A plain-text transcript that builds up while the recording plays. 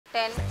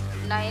10,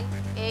 9,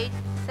 8,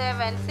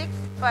 7, 6,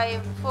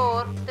 5,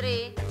 4,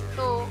 3,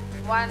 2,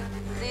 1,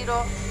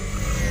 0.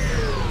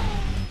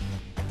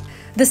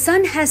 The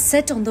sun has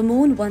set on the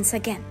moon once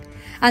again,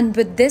 and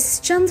with this,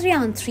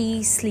 Chandrayaan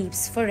 3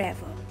 sleeps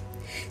forever.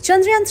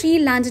 Chandrayaan 3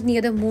 landed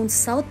near the moon's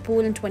south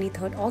pole on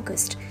 23rd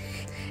August.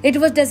 It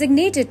was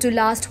designated to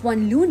last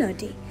one lunar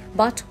day,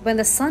 but when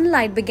the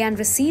sunlight began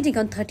receding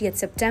on 30th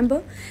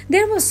September,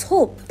 there was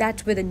hope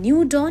that with a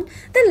new dawn,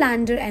 the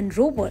lander and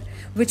rover,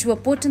 which were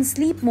put in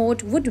sleep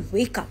mode, would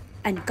wake up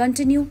and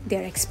continue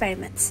their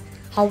experiments.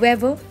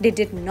 However, they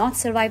did not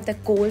survive the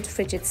cold,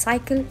 frigid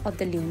cycle of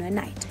the lunar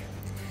night.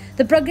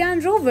 The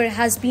Pragyan rover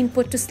has been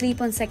put to sleep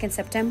on 2nd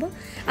September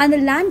and the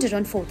lander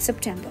on 4th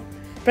September.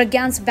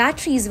 Pragyan's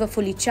batteries were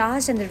fully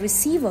charged and the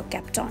receiver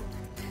kept on.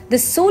 The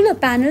solar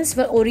panels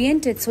were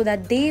oriented so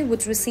that they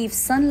would receive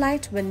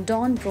sunlight when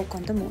dawn broke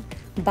on the moon.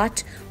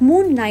 But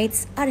moon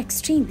nights are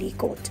extremely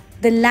cold.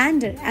 The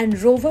lander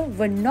and rover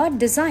were not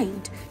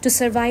designed to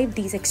survive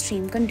these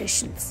extreme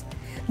conditions.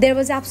 There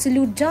was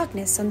absolute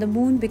darkness on the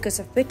moon, because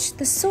of which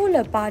the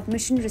solar-powered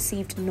mission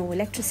received no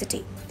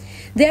electricity.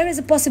 There is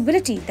a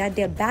possibility that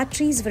their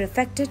batteries were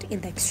affected in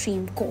the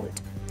extreme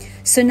cold.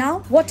 So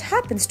now, what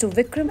happens to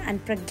Vikram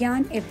and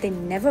Pragyan if they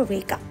never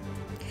wake up?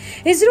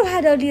 ISRO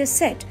had earlier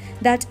said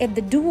that if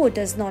the duo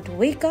does not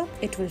wake up,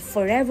 it will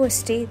forever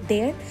stay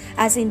there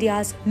as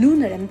India's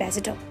lunar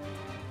ambassador.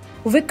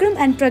 Vikram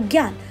and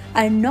Pragyan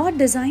are not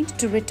designed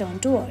to return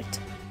to Earth.